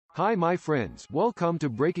Hi my friends, welcome to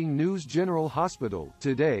Breaking News General Hospital.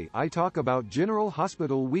 Today, I talk about General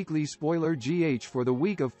Hospital Weekly Spoiler GH for the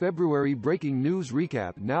week of February. Breaking news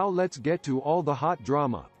recap. Now let's get to all the hot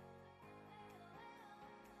drama.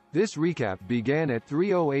 This recap began at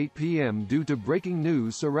 3:08 p.m. due to breaking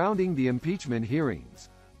news surrounding the impeachment hearings.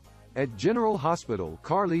 At General Hospital,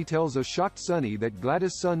 Carly tells a shocked Sonny that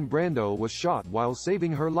Gladys' son Brando was shot while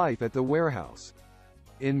saving her life at the warehouse.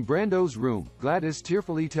 In Brando's room, Gladys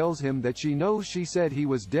tearfully tells him that she knows she said he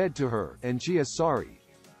was dead to her, and she is sorry.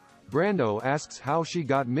 Brando asks how she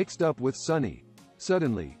got mixed up with Sonny.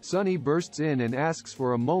 Suddenly, Sonny bursts in and asks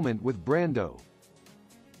for a moment with Brando.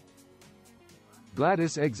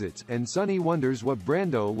 Gladys exits, and Sonny wonders what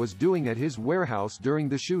Brando was doing at his warehouse during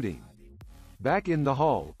the shooting. Back in the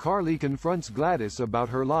hall, Carly confronts Gladys about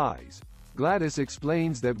her lies. Gladys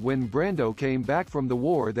explains that when Brando came back from the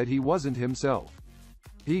war that he wasn't himself.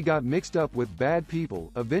 He got mixed up with bad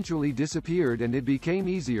people, eventually disappeared, and it became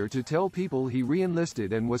easier to tell people he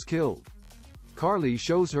re-enlisted and was killed. Carly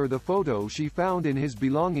shows her the photo she found in his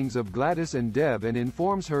belongings of Gladys and Deb and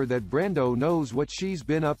informs her that Brando knows what she's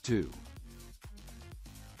been up to.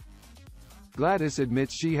 Gladys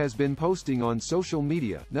admits she has been posting on social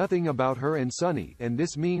media nothing about her and Sonny, and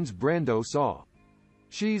this means Brando saw.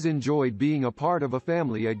 She's enjoyed being a part of a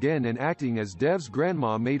family again, and acting as Dev's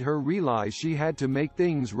grandma made her realize she had to make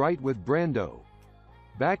things right with Brando.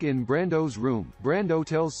 Back in Brando's room, Brando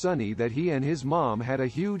tells Sonny that he and his mom had a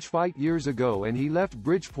huge fight years ago and he left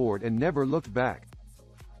Bridgeport and never looked back.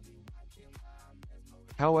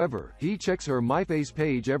 However, he checks her MySpace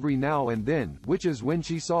page every now and then, which is when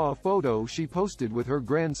she saw a photo she posted with her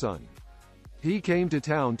grandson. He came to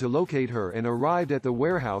town to locate her and arrived at the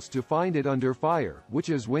warehouse to find it under fire, which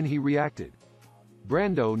is when he reacted.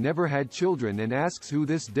 Brando never had children and asks who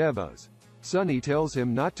this Dev is. Sonny tells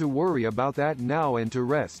him not to worry about that now and to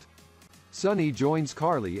rest. Sonny joins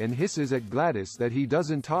Carly and hisses at Gladys that he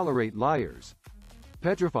doesn't tolerate liars.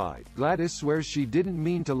 Petrified, Gladys swears she didn't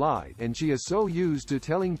mean to lie, and she is so used to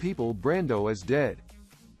telling people Brando is dead.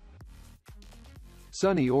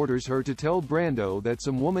 Sonny orders her to tell Brando that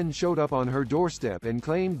some woman showed up on her doorstep and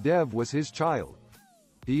claimed Dev was his child.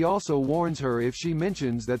 He also warns her if she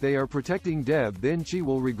mentions that they are protecting Dev then she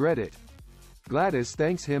will regret it. Gladys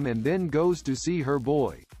thanks him and then goes to see her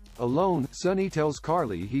boy. Alone, Sonny tells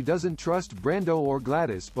Carly he doesn't trust Brando or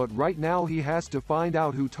Gladys, but right now he has to find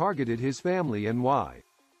out who targeted his family and why.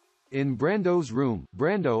 In Brando's room,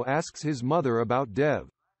 Brando asks his mother about Dev.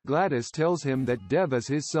 Gladys tells him that Dev is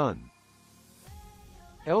his son.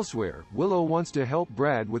 Elsewhere, Willow wants to help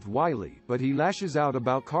Brad with Wiley, but he lashes out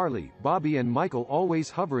about Carly, Bobby and Michael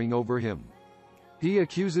always hovering over him. He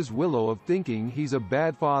accuses Willow of thinking he's a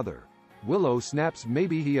bad father. Willow snaps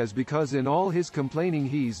maybe he is because in all his complaining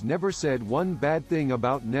he's never said one bad thing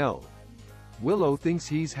about Nell. Willow thinks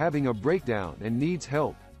he's having a breakdown and needs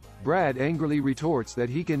help. Brad angrily retorts that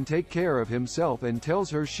he can take care of himself and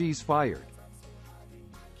tells her she's fired.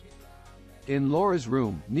 In Laura's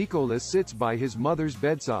room, Nicholas sits by his mother's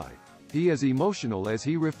bedside. He is emotional as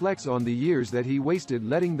he reflects on the years that he wasted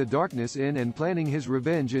letting the darkness in and planning his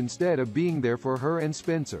revenge instead of being there for her and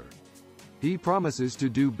Spencer. He promises to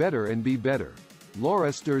do better and be better.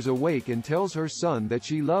 Laura stirs awake and tells her son that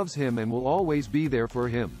she loves him and will always be there for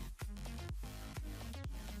him.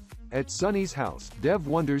 At Sonny's house, Dev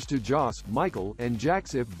wonders to Joss, Michael, and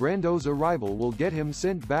Jax if Brando's arrival will get him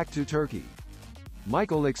sent back to Turkey.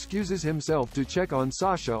 Michael excuses himself to check on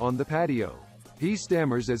Sasha on the patio. He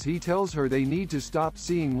stammers as he tells her they need to stop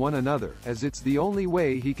seeing one another, as it's the only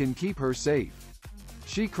way he can keep her safe.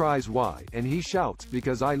 She cries why, and he shouts,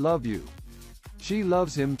 because I love you. She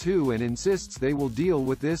loves him too and insists they will deal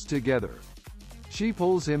with this together. She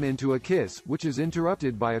pulls him into a kiss, which is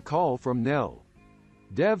interrupted by a call from Nell.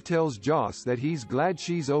 Dev tells Joss that he's glad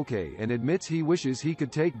she's okay and admits he wishes he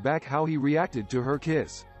could take back how he reacted to her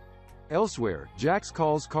kiss. Elsewhere, Jax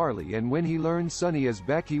calls Carly and when he learns Sonny is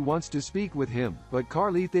back he wants to speak with him, but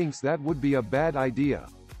Carly thinks that would be a bad idea.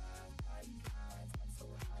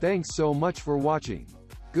 Thanks so much for watching.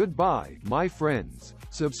 Goodbye, my friends.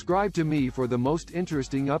 Subscribe to me for the most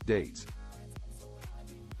interesting updates.